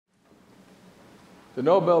The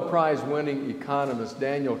Nobel Prize-winning economist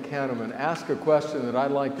Daniel Kahneman asked a question that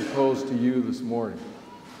I'd like to pose to you this morning.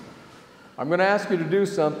 I'm going to ask you to do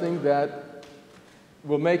something that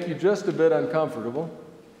will make you just a bit uncomfortable,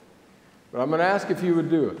 but I'm going to ask if you would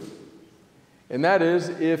do it. And that is,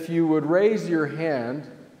 if you would raise your hand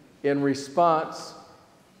in response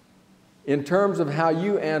in terms of how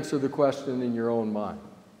you answer the question in your own mind.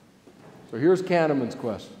 So here's Kahneman's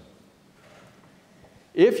question.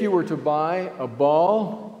 If you were to buy a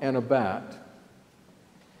ball and a bat,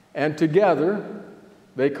 and together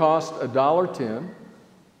they cost $1.10,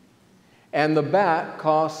 and the bat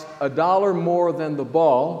cost $1 more than the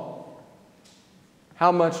ball,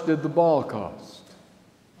 how much did the ball cost?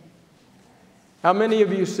 How many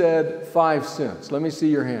of you said 5 cents? Let me see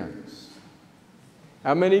your hands.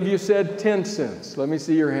 How many of you said 10 cents? Let me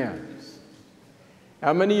see your hands.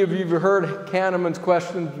 How many of you have heard Kahneman's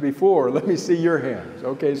questions before? Let me see your hands.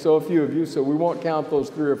 Okay, so a few of you, so we won't count those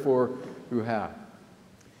 3 or 4 who have.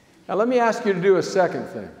 Now let me ask you to do a second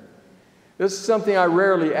thing. This is something I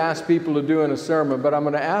rarely ask people to do in a sermon, but I'm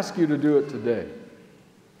going to ask you to do it today.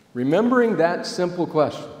 Remembering that simple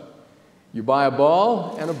question. You buy a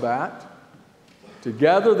ball and a bat.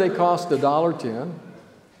 Together they cost $1.10.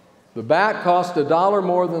 The bat cost $1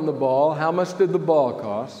 more than the ball. How much did the ball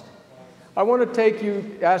cost? I want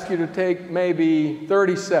to ask you to take maybe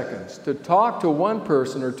 30 seconds to talk to one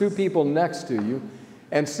person or 2 people next to you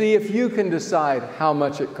and see if you can decide how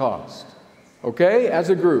much it cost. Okay? As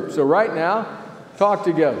a group. So right now, talk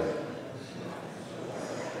together.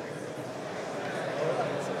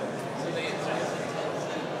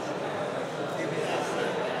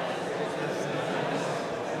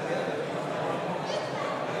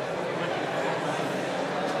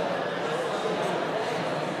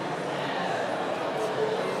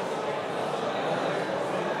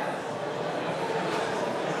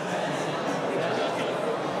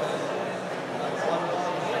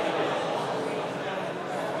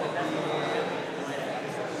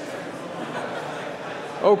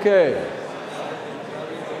 Okay.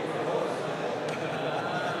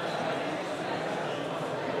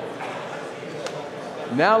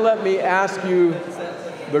 Now let me ask you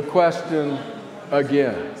the question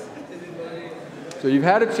again. So you've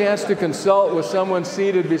had a chance to consult with someone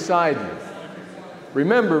seated beside you.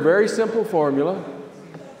 Remember, very simple formula.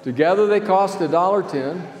 Together they cost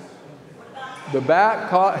 $1.10. The bat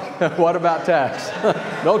cost, what about tax?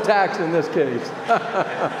 No tax in this case.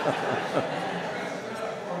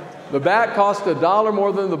 The bat cost $1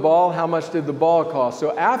 more than the ball. How much did the ball cost?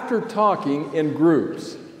 So after talking in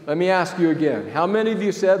groups, let me ask you again. How many of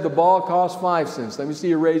you said the ball cost 5 cents? Let me see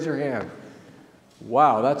you raise your hand.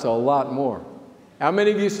 Wow, that's a lot more. How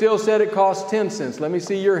many of you still said it cost 10 cents? Let me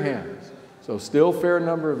see your hands. So still a fair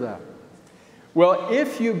number of that. Well,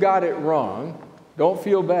 if you got it wrong, don't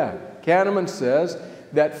feel bad. Kahneman says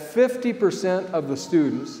that 50% of the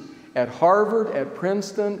students at Harvard, at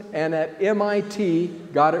Princeton, and at MIT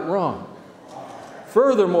got it wrong.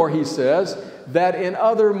 Furthermore, he says that in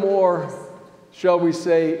other more, shall we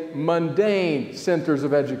say, mundane centers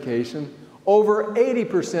of education, over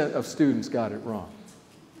 80% of students got it wrong.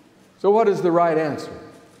 So what is the right answer?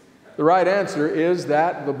 The right answer is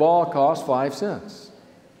that the ball cost 5 cents.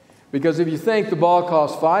 Because if you think the ball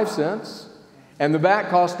cost 5 cents, and the bat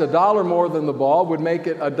cost $1 more than the ball, would make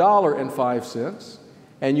it $1.05.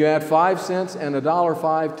 And you add 5 cents and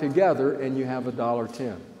 $1.05 together, and you have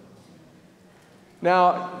 $1.10.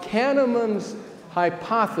 Now, Kahneman's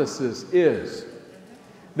hypothesis is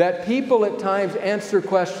that people at times answer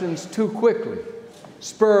questions too quickly,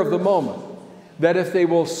 spur of the moment. That if they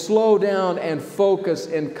will slow down and focus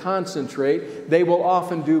and concentrate, they will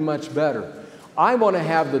often do much better. I want to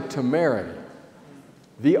have the temerity,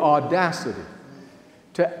 the audacity,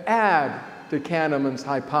 to add to Kahneman's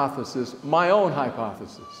hypothesis, my own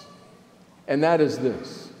hypothesis. And that is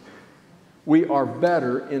this. We are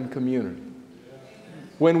better in community.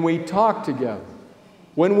 When we talk together,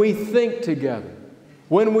 when we think together,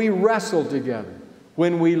 when we wrestle together,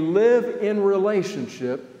 when we live in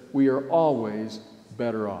relationship, we are always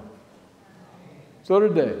better off. So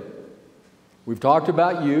today, we've talked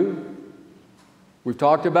about you. We've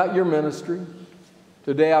talked about your ministry.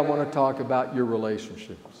 Today I want to talk about your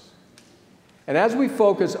relationships. And as we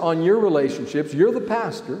focus on your relationships, you're the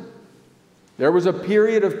pastor. There was a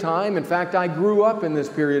period of time, in fact, I grew up in this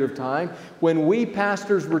period of time, when we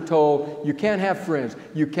pastors were told, you can't have friends.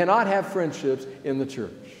 You cannot have friendships in the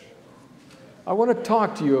church. I want to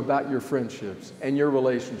talk to you about your friendships and your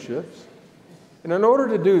relationships. And in order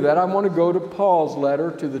to do that, I want to go to Paul's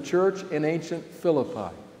letter to the church in ancient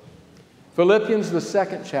Philippi. Philippians, the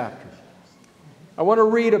 2nd chapter. I want to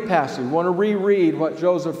read a passage. I want to reread what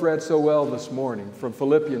Joseph read so well this morning from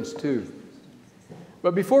Philippians 2.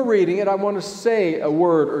 But before reading it, I want to say a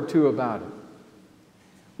word or two about it.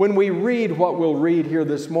 When we read what we'll read here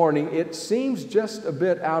this morning, it seems just a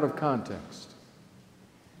bit out of context.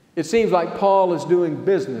 It seems like Paul is doing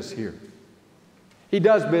business here. He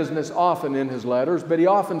does business often in his letters, but he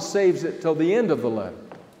often saves it till the end of the letter.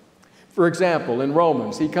 For example, in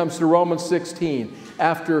Romans, he comes to Romans 16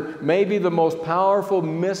 after maybe the most powerful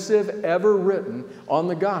missive ever written on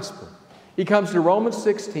the gospel. He comes to Romans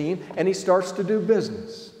 16 and he starts to do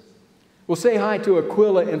business. Well, say hi to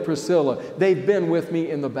Aquila and Priscilla. They've been with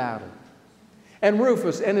me in the battle. And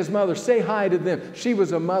Rufus and his mother, say hi to them. She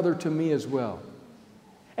was a mother to me as well.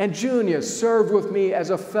 And Junius served with me as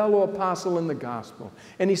a fellow apostle in the gospel.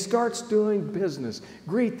 And he starts doing business.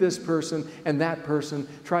 Greet this person and that person,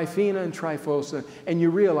 Tryphena and Tryphosa. And you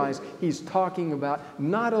realize he's talking about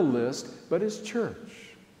not a list, but his church.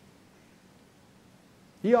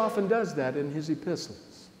 He often does that in his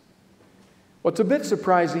epistles. What's a bit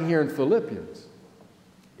surprising here in Philippians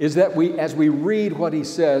is that as we read what he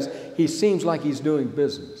says, he seems like he's doing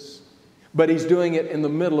business. But he's doing it in the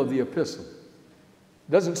middle of the epistle.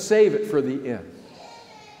 Doesn't save it for the end.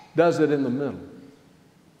 Does it in the middle.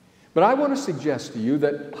 But I want to suggest to you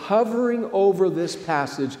that hovering over this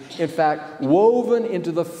passage, in fact, woven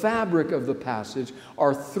into the fabric of the passage,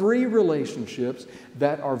 are three relationships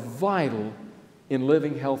that are vital in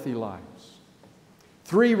living healthy lives.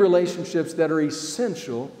 Three relationships that are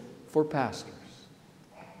essential for pastors.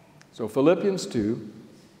 So Philippians 2,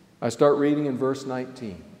 I start reading in verse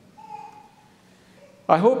 19.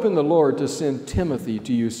 I hope in the Lord to send Timothy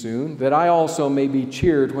to you soon, that I also may be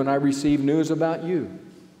cheered when I receive news about you.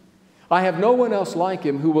 I have no one else like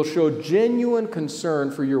him who will show genuine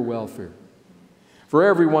concern for your welfare. For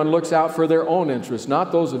everyone looks out for their own interests,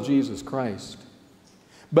 not those of Jesus Christ.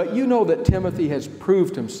 But you know that Timothy has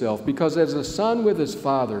proved himself, because as a son with his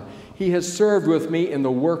father, he has served with me in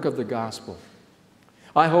the work of the gospel.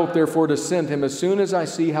 I hope, therefore, to send him as soon as I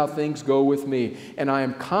see how things go with me, and I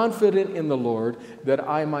am confident in the Lord that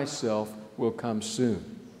I myself will come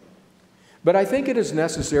soon. But I think it is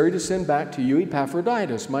necessary to send back to you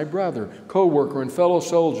Epaphroditus, my brother, co-worker, and fellow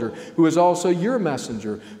soldier, who is also your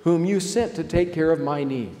messenger, whom you sent to take care of my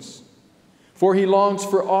needs. For he longs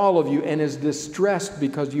for all of you and is distressed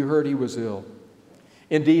because you heard he was ill.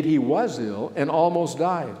 Indeed, he was ill and almost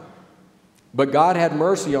died. But God had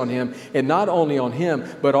mercy on him, and not only on him,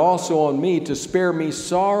 but also on me, to spare me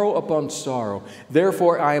sorrow upon sorrow.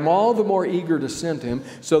 Therefore, I am all the more eager to send him,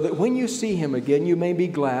 so that when you see him again, you may be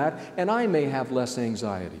glad, and I may have less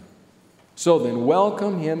anxiety. So then,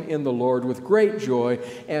 welcome him in the Lord with great joy,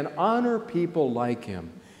 and honor people like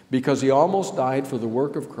him, because he almost died for the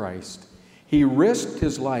work of Christ. He risked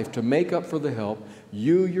his life to make up for the help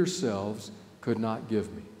you yourselves could not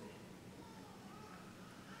give me.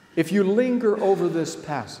 If you linger over this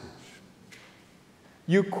passage,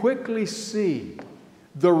 you quickly see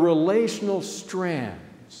the relational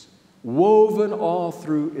strands woven all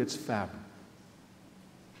through its fabric.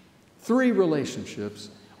 Three relationships,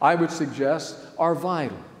 I would suggest, are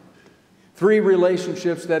vital. Three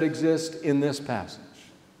relationships that exist in this passage.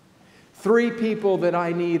 Three people that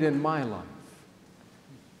I need in my life.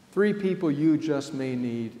 Three people you just may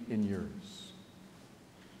need in yours.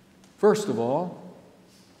 First of all,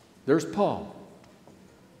 there's Paul.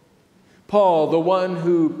 Paul, the one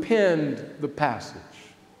who penned the passage.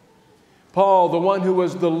 Paul, the one who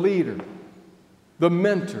was the leader, the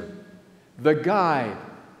mentor, the guide,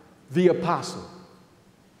 the apostle.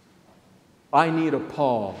 I need a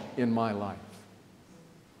Paul in my life.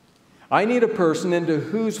 I need a person into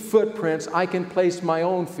whose footprints I can place my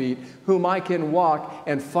own feet, whom I can walk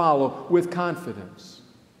and follow with confidence.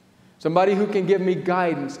 Somebody who can give me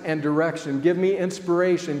guidance and direction, give me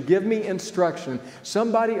inspiration, give me instruction.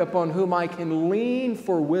 Somebody upon whom I can lean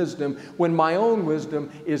for wisdom when my own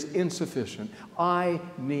wisdom is insufficient. I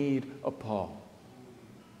need a Paul.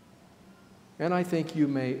 And I think you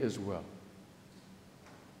may as well.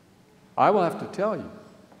 I will have to tell you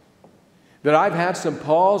that I've had some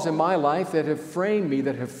Pauls in my life that have framed me,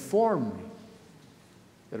 that have formed me,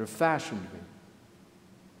 that have fashioned me.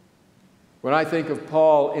 When I think of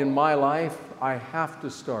Paul in my life, I have to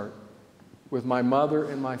start with my mother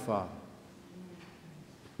and my father.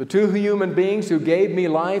 The two human beings who gave me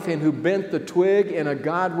life and who bent the twig in a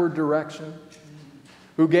Godward direction,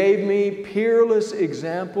 who gave me peerless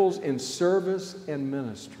examples in service and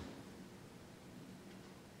ministry.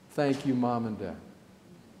 Thank you, Mom and Dad.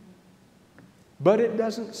 But it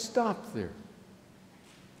doesn't stop there.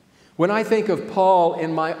 When I think of Paul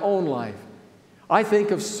in my own life, I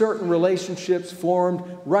think of certain relationships formed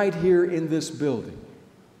right here in this building.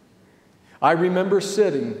 I remember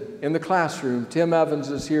sitting in the classroom. Tim Evans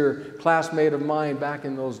is here, classmate of mine back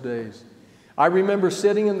in those days. I remember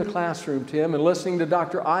sitting in the classroom, Tim, and listening to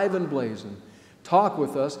Dr. Ivan Blazin talk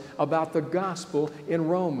with us about the gospel in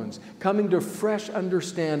Romans, coming to fresh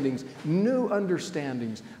understandings, new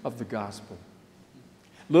understandings of the gospel.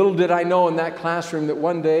 Little did I know in that classroom that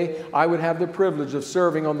one day I would have the privilege of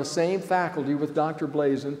serving on the same faculty with Dr.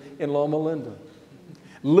 Blazin in Loma Linda.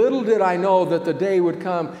 Little did I know that the day would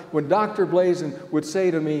come when Dr. Blazin would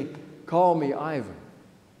say to me, "Call me Ivan."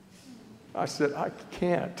 I said, "I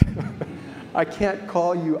can't. I can't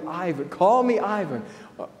call you Ivan. Call me Ivan."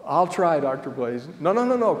 "I'll try, Dr. Blazin."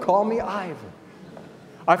 No, call me Ivan."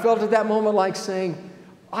 I felt at that moment like saying,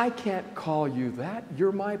 "I can't call you that.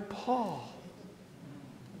 You're my Paul."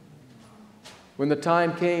 When the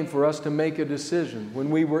time came for us to make a decision, when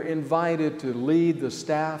we were invited to lead the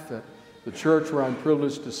staff at the church where I'm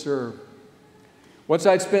privileged to serve, once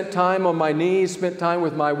I'd spent time on my knees, spent time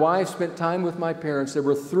with my wife, spent time with my parents, there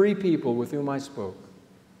were 3 people with whom I spoke.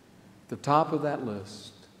 At the top of that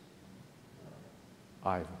list,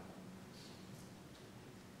 Ivan.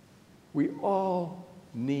 We all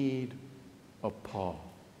need a Paul.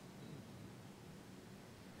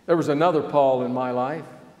 There was another Paul in my life.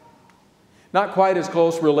 Not quite as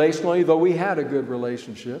close relationally, though we had a good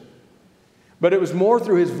relationship. But it was more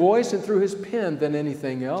through his voice and through his pen than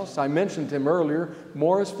anything else. I mentioned him earlier,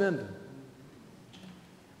 Morris Venden.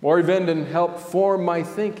 Morris Venden helped form my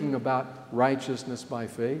thinking about righteousness by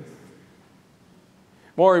faith.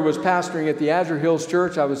 Morris was pastoring at the Azure Hills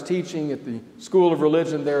Church. I was teaching at the School of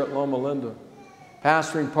Religion there at Loma Linda,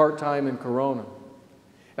 pastoring part-time in Corona.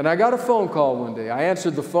 And I got a phone call one day. I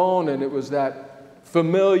answered the phone, and it was that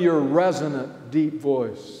familiar, resonant, deep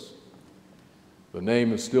voice. "The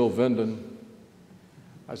name is still Venden."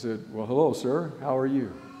 I said, "Well, hello, sir. How are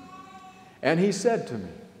you?" And he said to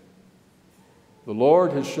me, "The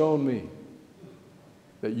Lord has shown me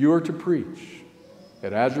that you are to preach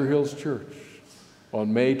at Azure Hills Church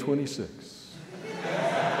on May 26th.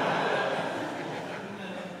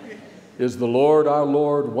 Is the Lord our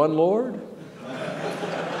Lord one Lord?"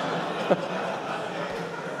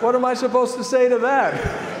 What am I supposed to say to that?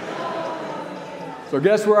 So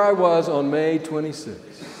guess where I was on May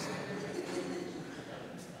 26th?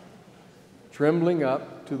 Trembling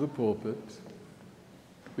up to the pulpit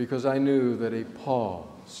because I knew that a Paul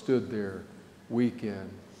stood there week in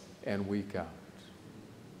and week out.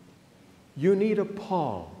 You need a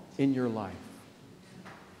Paul in your life.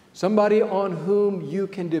 Somebody on whom you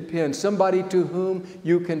can depend, somebody to whom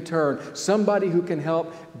you can turn, somebody who can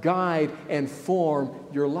help guide and form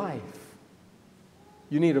your life.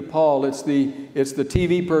 You need a Paul. It's the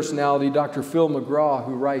TV personality, Dr. Phil McGraw,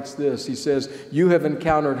 who writes this. He says, "You have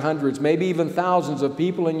encountered hundreds, maybe even thousands of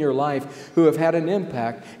people in your life who have had an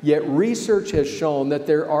impact, yet research has shown that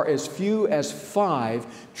there are as few as 5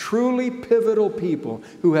 truly pivotal people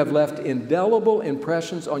who have left indelible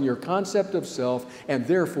impressions on your concept of self and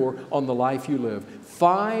therefore on the life you live."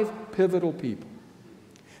 5 pivotal people.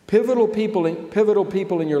 Pivotal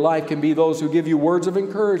people in your life can be those who give you words of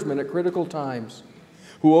encouragement at critical times,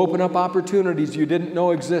 who open up opportunities you didn't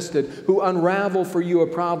know existed, who unravel for you a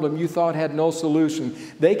problem you thought had no solution.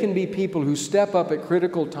 They can be people who step up at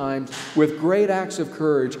critical times with great acts of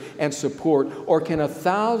courage and support, or can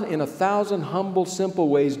in a thousand humble, simple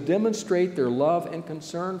ways demonstrate their love and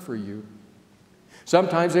concern for you.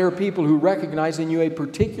 Sometimes there are people who recognize in you a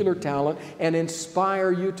particular talent and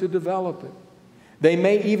inspire you to develop it. They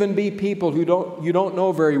may even be people who you don't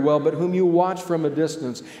know very well, but whom you watch from a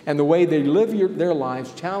distance, and the way they live their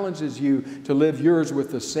lives challenges you to live yours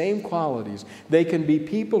with the same qualities. They can be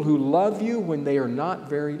people who love you when they are not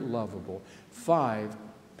very lovable. 5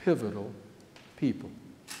 pivotal people.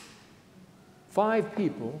 5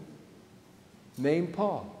 people named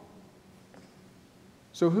Paul.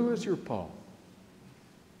 So who is your Paul?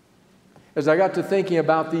 As I got to thinking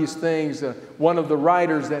about these things, one of the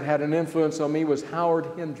writers that had an influence on me was Howard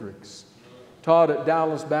Hendricks, taught at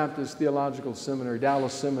Dallas Seminary.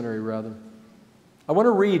 I want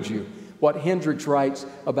to read you what Hendricks writes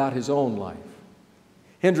about his own life.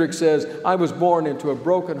 Hendricks says, "I was born into a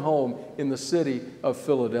broken home in the city of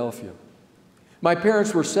Philadelphia. My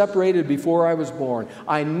parents were separated before I was born.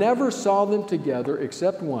 I never saw them together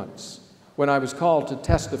except once when I was called to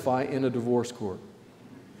testify in a divorce court.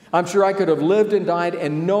 I'm sure I could have lived and died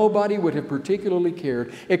and nobody would have particularly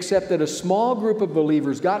cared, except that a small group of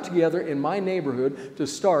believers got together in my neighborhood to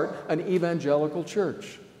start an evangelical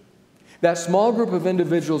church. That small group of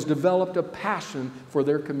individuals developed a passion for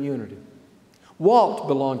their community. Walt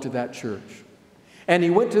belonged to that church. And he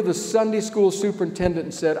went to the Sunday school superintendent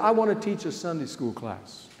and said, I want to teach a Sunday school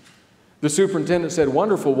class. The superintendent said,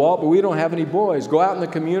 wonderful, Walt, but we don't have any boys. Go out in the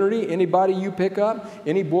community, anybody you pick up,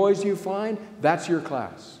 any boys you find, that's your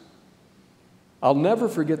class. I'll never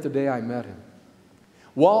forget the day I met him.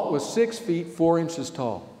 Walt was 6 feet 4 inches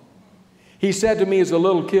tall. He said to me as a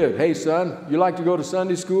little kid, hey son, you like to go to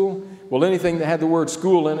Sunday school? Well, anything that had the word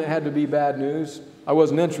school in it had to be bad news. I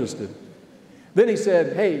wasn't interested. Then he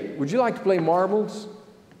said, hey, would you like to play marbles?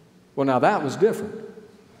 Well, now that was different.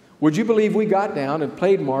 Would you believe we got down and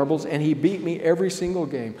played marbles and he beat me every single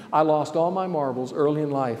game? I lost all my marbles early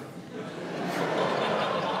in life.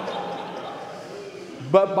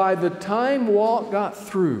 But by the time Walt got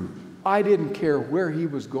through, I didn't care where he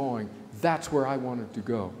was going. That's where I wanted to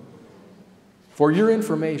go. For your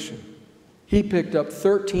information, he picked up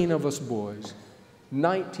 13 of us boys,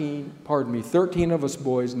 13 of us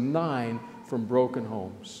boys, 9 from broken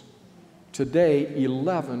homes. Today,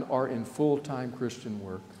 11 are in full-time Christian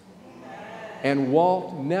work. And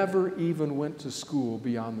Walt never even went to school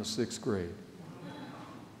beyond the 6th grade.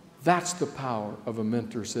 That's the power of a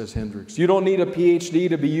mentor, says Hendricks. You don't need a PhD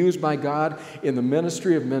to be used by God in the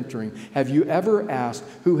ministry of mentoring. Have you ever asked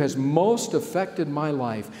who has most affected my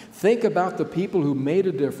life? Think about the people who made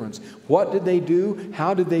a difference. What did they do?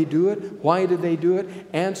 How did they do it? Why did they do it?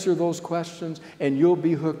 Answer those questions and you'll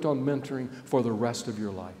be hooked on mentoring for the rest of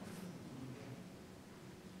your life.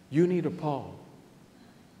 You need a Paul.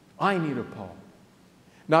 I need a Paul.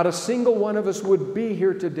 Not a single one of us would be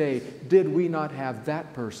here today did we not have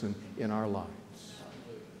that person in our lives.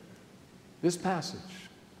 This passage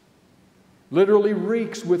literally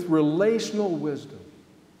reeks with relational wisdom.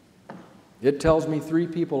 It tells me 3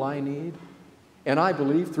 people I need, and I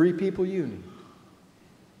believe 3 people you need.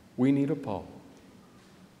 We need a Paul.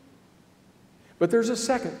 But there's a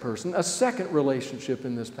second person, a second relationship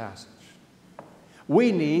in this passage.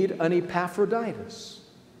 We need an Epaphroditus.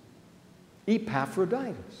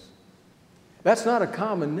 Epaphroditus. That's not a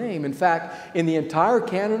common name. In fact, in the entire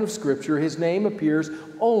canon of Scripture, his name appears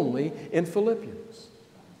only in Philippians.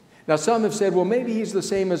 Now, some have said, well, maybe he's the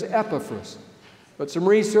same as Epaphras. But some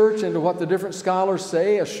research into what the different scholars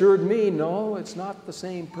say assured me, no, it's not the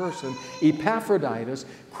same person. Epaphroditus,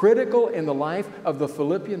 critical in the life of the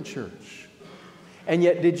Philippian church. And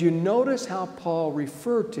yet, did you notice how Paul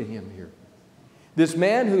referred to him here? This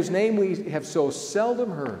man whose name we have so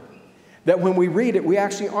seldom heard, that when we read it, we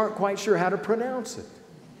actually aren't quite sure how to pronounce it.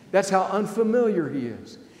 That's how unfamiliar he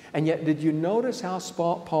is. And yet, did you notice how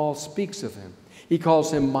Paul speaks of him? He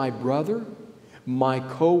calls him my brother, my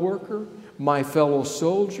co-worker, my fellow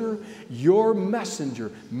soldier, your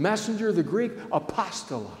messenger. Messenger, the Greek,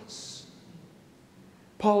 apostolos.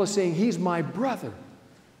 Paul is saying, he's my brother.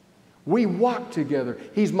 We walk together.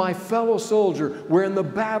 He's my fellow soldier. We're in the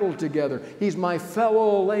battle together. He's my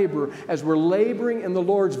fellow laborer. As we're laboring in the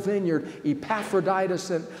Lord's vineyard, Epaphroditus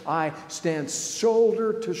and I stand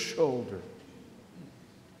shoulder to shoulder.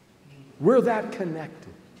 We're that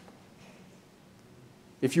connected.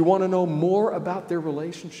 If you want to know more about their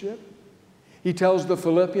relationship, he tells the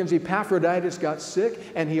Philippians, Epaphroditus got sick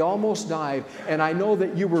and he almost died. And I know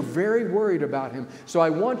that you were very worried about him. So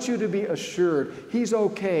I want you to be assured he's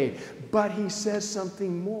okay. But he says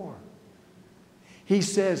something more. He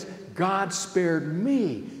says, God spared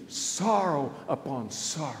me sorrow upon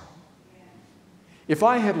sorrow. If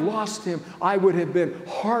I had lost him, I would have been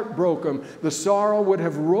heartbroken. The sorrow would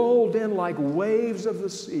have rolled in like waves of the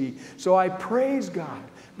sea. So I praise God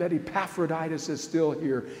that Epaphroditus is still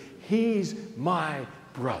here. He's my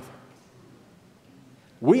brother.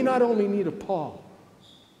 We not only need a Paul,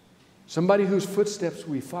 somebody whose footsteps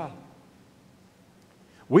we follow.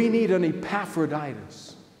 We need an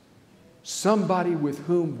Epaphroditus, somebody with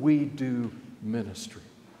whom we do ministry.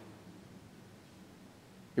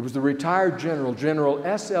 It was the retired general, General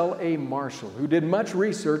S.L.A. Marshall, who did much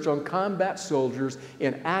research on combat soldiers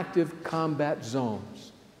in active combat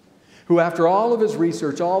zones, who after all of his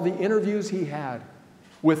research, all the interviews he had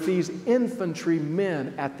with these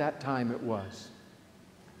infantrymen at that time it was,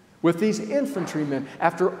 with these infantrymen,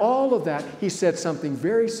 after all of that, he said something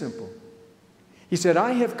very simple. He said,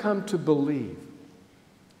 I have come to believe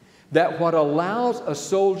that what allows a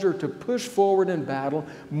soldier to push forward in battle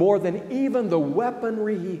more than even the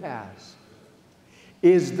weaponry he has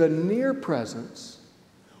is the near presence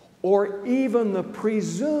or even the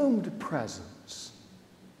presumed presence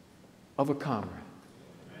of a comrade.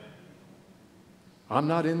 I'm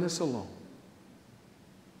not in this alone.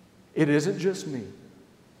 It isn't just me.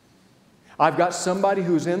 I've got somebody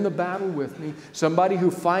who's in the battle with me, somebody who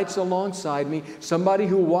fights alongside me, somebody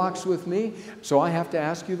who walks with me. So I have to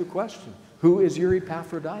ask you the question, who is your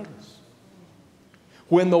Epaphroditus?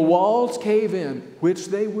 When the walls cave in, which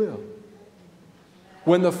they will,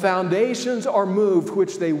 when the foundations are moved,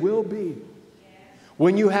 which they will be,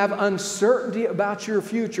 when you have uncertainty about your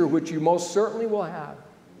future, which you most certainly will have,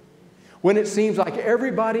 when it seems like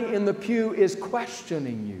everybody in the pew is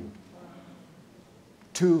questioning you,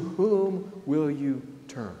 to whom will you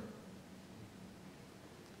turn?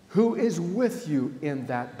 Who is with you in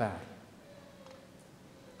that battle?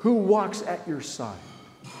 Who walks at your side?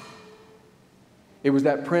 It was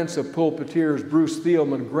that prince of pulpiteers, Bruce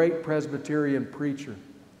Thielman, great Presbyterian preacher,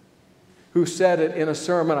 who said it in a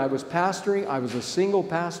sermon. I was pastoring. I was a single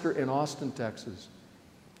pastor in Austin, Texas.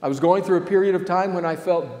 I was going through a period of time when I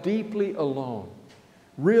felt deeply alone,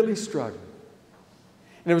 really struggling.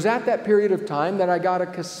 And it was at that period of time that I got a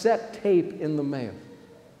cassette tape in the mail.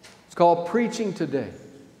 It's called Preaching Today.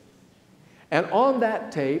 And on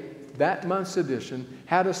that tape, that month's edition,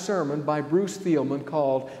 had a sermon by Bruce Thielman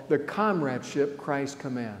called The Comradeship Christ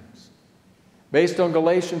Commands. Based on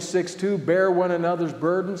Galatians 6:2, bear one another's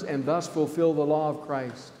burdens and thus fulfill the law of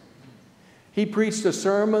Christ. He preached a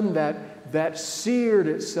sermon that seared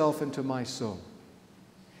itself into my soul.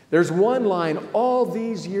 There's one line all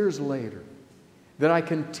these years later that I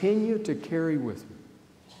continue to carry with me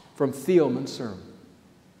from Thielman's sermon.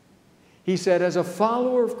 He said, as a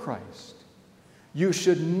follower of Christ, you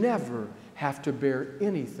should never have to bear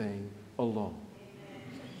anything alone.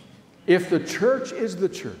 If the church is the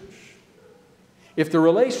church, if the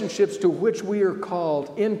relationships to which we are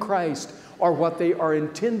called in Christ are what they are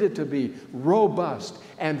intended to be, robust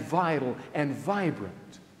and vital and vibrant,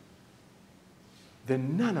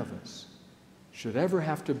 then none of us should ever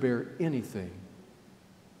have to bear anything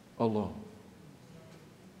alone.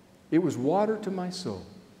 It was water to my soul.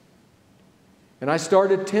 And I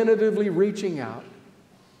started tentatively reaching out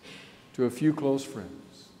to a few close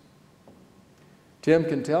friends. Tim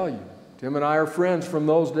can tell you, Tim and I are friends from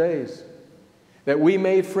those days, that we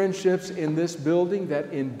made friendships in this building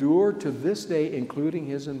that endure to this day, including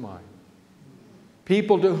his and mine.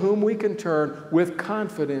 People to whom we can turn with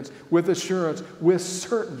confidence, with assurance, with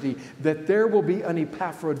certainty that there will be an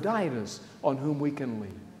Epaphroditus on whom we can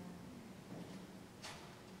lean.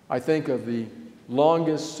 I think of the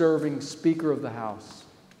longest serving Speaker of the House,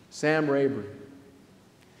 Sam Rayburn.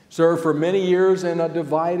 Served for many years in a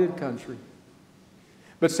divided country.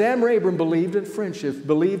 But Sam Rayburn believed in friendships,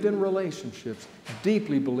 believed in relationships,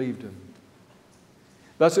 deeply believed in them.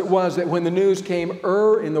 Thus it was that when the news came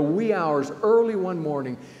in the wee hours, early one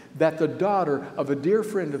morning, that the daughter of a dear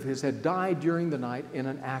friend of his had died during the night in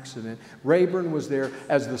an accident, Rayburn was there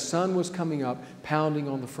as the sun was coming up, pounding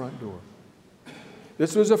on the front door.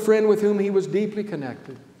 This was a friend with whom he was deeply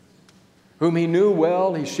connected, whom he knew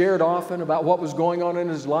well. He shared often about what was going on in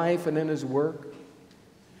his life and in his work.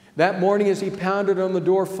 That morning as he pounded on the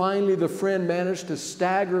door, finally the friend managed to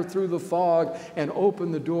stagger through the fog and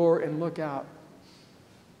open the door and look out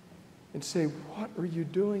and say, "What are you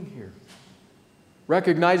doing here?"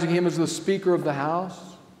 Recognizing him as the Speaker of the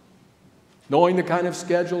House, knowing the kind of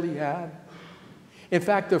schedule he had. In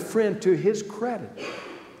fact, the friend, to his credit,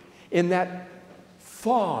 in that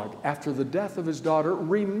fog after the death of his daughter,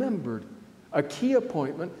 remembered a key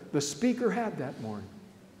appointment the Speaker had that morning.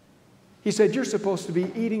 He said, "You're supposed to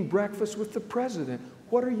be eating breakfast with the President.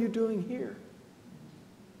 What are you doing here?"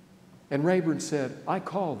 And Rayburn said, "I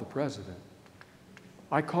called the President.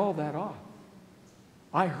 I called that off.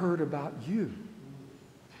 I heard about you.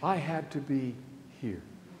 I had to be here."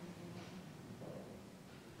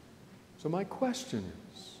 So my question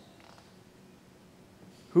is,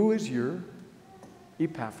 who is your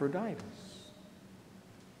Epaphroditus?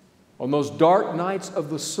 On those dark nights of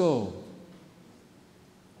the soul,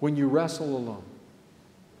 when you wrestle alone,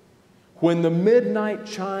 when the midnight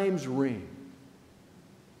chimes ring,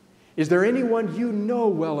 is there anyone you know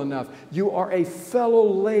well enough, you are a fellow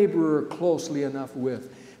laborer closely enough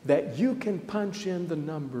with, that you can punch in the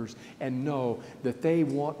numbers and know that they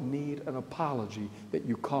need an apology that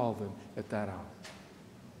you call them at that hour?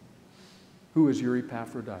 Who is your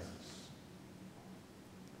Epaphroditus?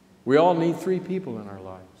 We all need three people in our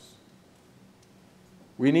lives.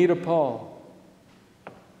 We need a Paul.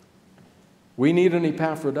 We need an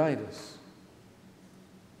Epaphroditus.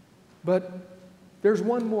 But there's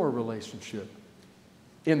one more relationship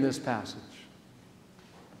in this passage.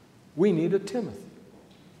 We need a Timothy.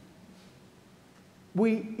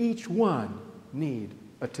 We each one need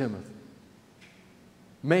a Timothy.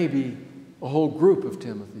 Maybe a whole group of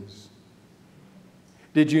Timothys.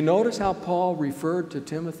 Did you notice how Paul referred to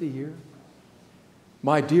Timothy here?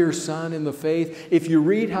 My dear son in the faith. If you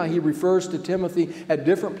read how he refers to Timothy at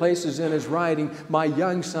different places in his writing, my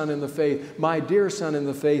young son in the faith, my dear son in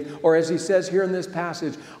the faith, or as he says here in this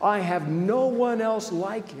passage, I have no one else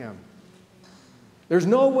like him. There's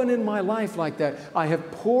no one in my life like that. I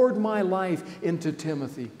have poured my life into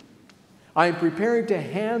Timothy. I am preparing to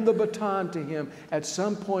hand the baton to him at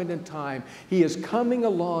some point in time. He is coming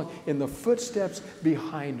along in the footsteps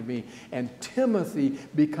behind me, and Timothy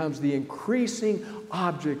becomes the increasing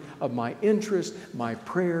object of my interest, my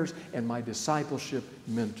prayers, and my discipleship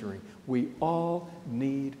mentoring. We all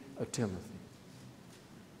need a Timothy.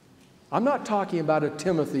 I'm not talking about a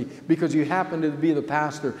Timothy because you happen to be the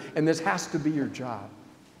pastor and this has to be your job.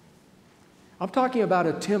 I'm talking about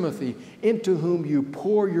a Timothy into whom you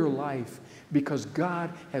pour your life because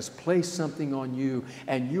God has placed something on you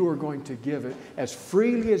and you are going to give it as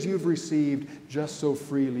freely as you've received, just so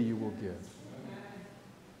freely you will give.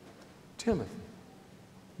 Timothy,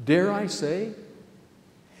 dare I say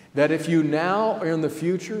that if you now or in the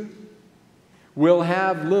future will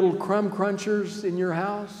have little crumb crunchers in your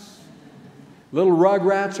house, little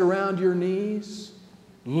rugrats around your knees,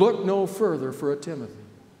 look no further for a Timothy.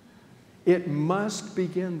 It must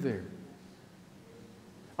begin there.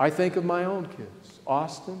 I think of my own kids,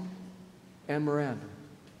 Austin and Miranda.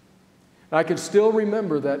 And I can still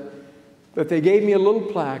remember that they gave me a little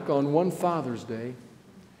plaque on one Father's Day.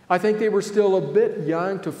 I think they were still a bit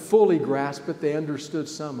young to fully grasp it. They understood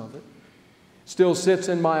some of it. Still sits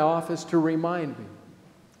in my office to remind me.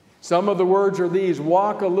 Some of the words are these: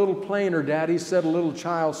 walk a little plainer, Daddy, said a little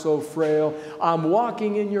child so frail. I'm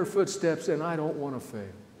walking in your footsteps and I don't want to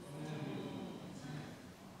fail.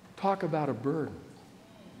 Talk about a burden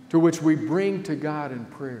to which we bring to God in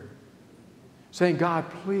prayer, saying, God,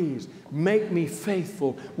 please make me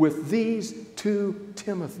faithful with these two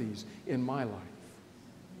Timothys in my life.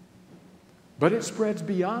 But it spreads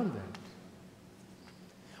beyond that.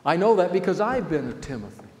 I know that because I've been a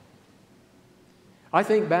Timothy. I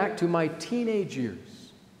think back to my teenage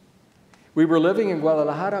years. We were living in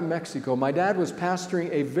Guadalajara, Mexico. My dad was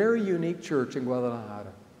pastoring a very unique church in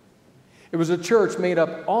Guadalajara. It was a church made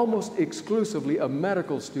up almost exclusively of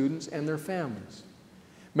medical students and their families.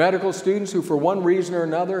 Medical students who, for one reason or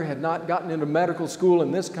another, had not gotten into medical school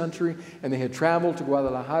in this country, and they had traveled to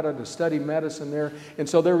Guadalajara to study medicine there. And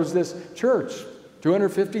so there was this church,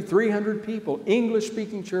 250, 300 people,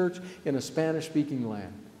 English-speaking church in a Spanish-speaking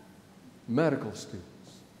land. Medical students.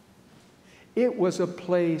 It was a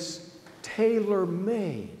place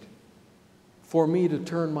tailor-made for me to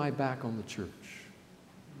turn my back on the church.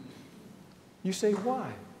 You say,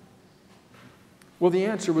 why? Well, the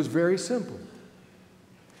answer was very simple.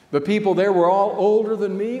 The people there were all older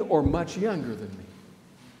than me or much younger than me.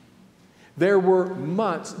 There were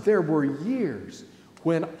months, there were years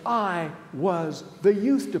when I was the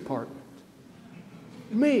youth department.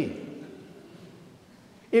 Me.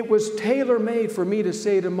 It was tailor-made for me to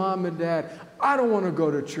say to Mom and Dad, I don't want to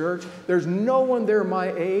go to church. There's no one there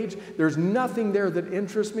my age. There's nothing there that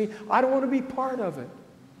interests me. I don't want to be part of it.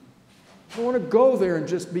 I want to go there and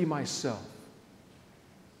just be myself.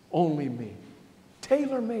 Only me.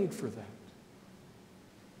 Tailor-made for that.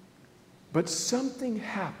 But something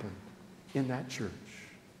happened in that church.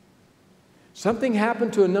 Something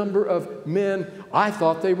happened to a number of men. I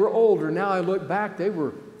thought they were older. Now I look back, they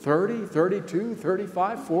were 30, 32,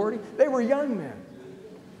 35, 40. They were young men.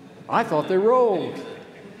 I thought they were old.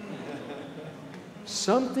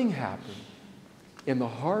 Something happened in the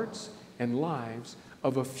hearts and lives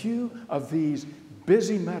of a few of these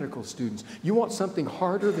busy medical students. You want something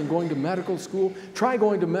harder than going to medical school? Try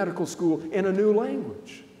going to medical school in a new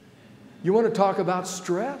language. You want to talk about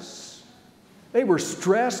stress? They were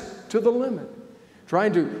stressed to the limit,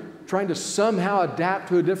 trying to somehow adapt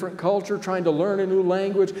to a different culture, trying to learn a new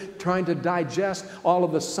language, trying to digest all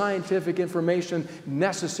of the scientific information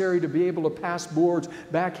necessary to be able to pass boards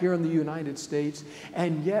back here in the United States.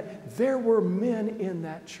 And yet there were men in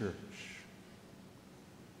that church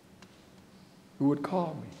who would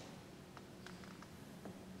call me.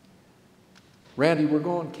 Randy, we're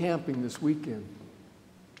going camping this weekend.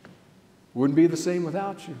 Wouldn't be the same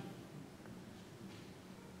without you.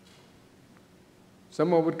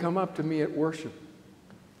 Someone would come up to me at worship.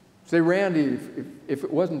 Say, Randy, if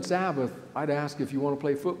it wasn't Sabbath, I'd ask if you want to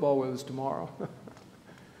play football with us tomorrow.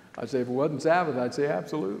 I'd say, if it wasn't Sabbath, I'd say,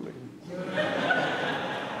 absolutely.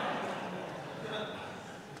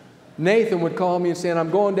 Nathan would call me and say, I'm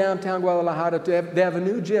going downtown Guadalajara to have a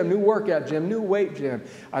new gym, new workout gym, new weight gym.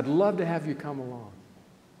 I'd love to have you come along.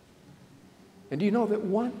 And do you know that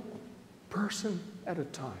one person at a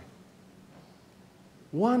time,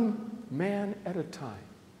 one man at a time,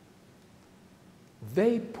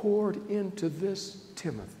 they poured into this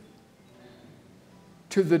Timothy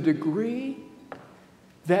to the degree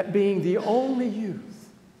that, being the only youth,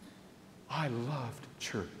 I loved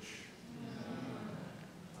church.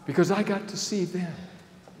 Because I got to see them.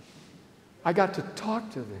 I got to talk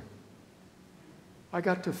to them. I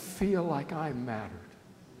got to feel like I mattered.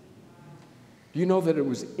 Do you know that it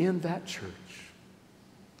was in that church,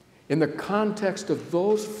 in the context of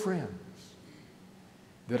those friends,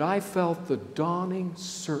 that I felt the dawning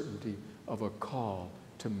certainty of a call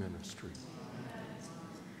to ministry?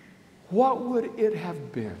 What would it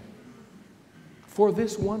have been for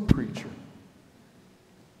this one preacher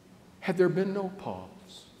had there been no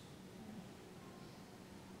Pauls?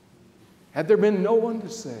 Had there been no one to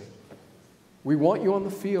say, we want you on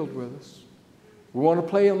the field with us. We want to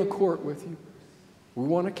play on the court with you. We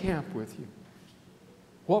want to camp with you.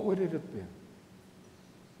 What would it have been?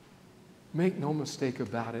 Make no mistake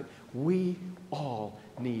about it, we all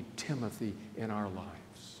need Timothy in our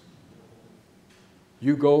lives.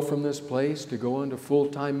 You go from this place to go into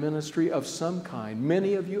full-time ministry of some kind,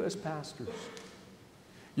 many of you as pastors.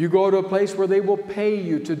 You go to a place where they will pay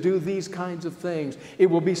you to do these kinds of things. It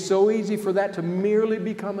will be so easy for that to merely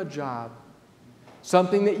become a job.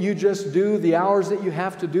 Something that you just do, the hours that you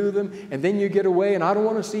have to do them, and then you get away, and I don't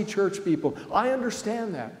want to see church people. I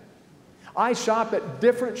understand that. I shop at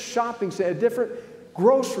different shopping centers, at different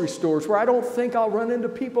grocery stores where I don't think I'll run into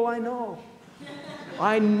people I know.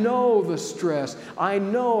 I know the stress. I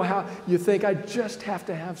know how you think I just have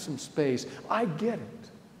to have some space. I get it.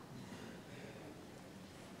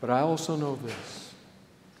 But I also know this.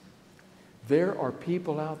 There are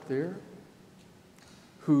people out there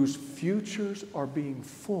whose futures are being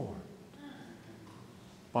formed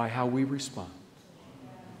by how we respond.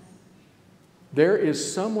 There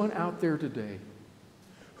is someone out there today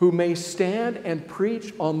who may stand and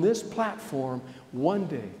preach on this platform one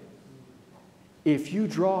day. If you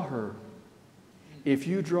draw her, if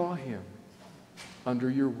you draw him under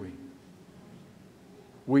your wing.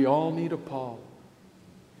 We all need a Paul.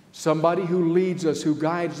 Somebody who leads us, who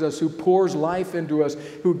guides us, who pours life into us,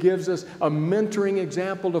 who gives us a mentoring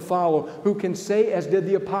example to follow, who can say, as did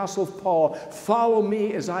the Apostle Paul, follow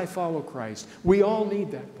me as I follow Christ. We all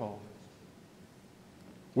need that Paul.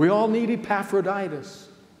 We all need Epaphroditus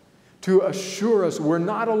to assure us we're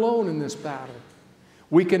not alone in this battle.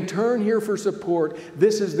 We can turn here for support.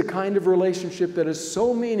 This is the kind of relationship that is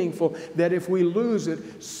so meaningful that if we lose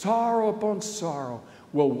it, sorrow upon sorrow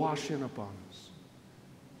will wash in upon us.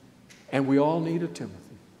 And we all need a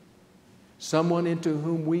Timothy, someone into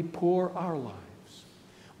whom we pour our lives.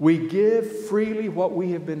 We give freely what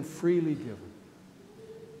we have been freely given.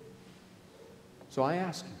 So I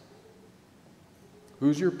ask you,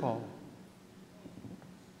 who's your Paul?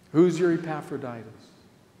 Who's your Epaphroditus?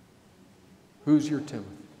 Who's your Timothy?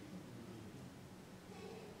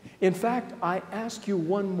 In fact, I ask you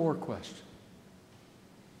one more question,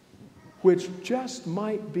 which just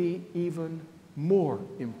might be even more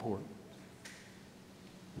important.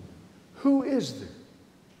 Who is there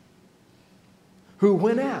who,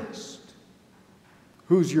 when asked,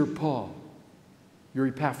 who's your Paul, your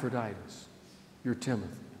Epaphroditus, your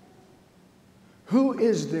Timothy? Who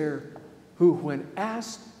is there who, when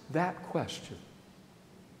asked that question,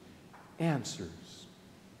 answers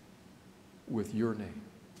with your name?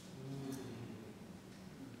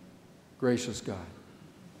 Gracious God,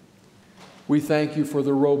 we thank you for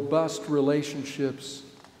the robust relationships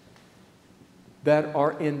that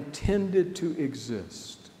are intended to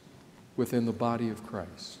exist within the body of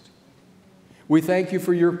Christ. We thank you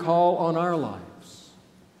for your call on our lives.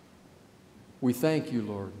 We thank you,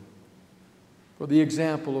 Lord, for the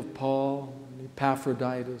example of Paul,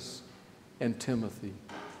 Epaphroditus, and Timothy.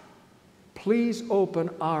 Please open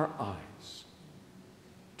our eyes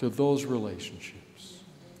to those relationships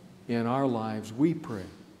in our lives, we pray.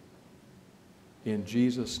 In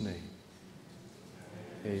Jesus' name,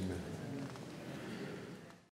 amen.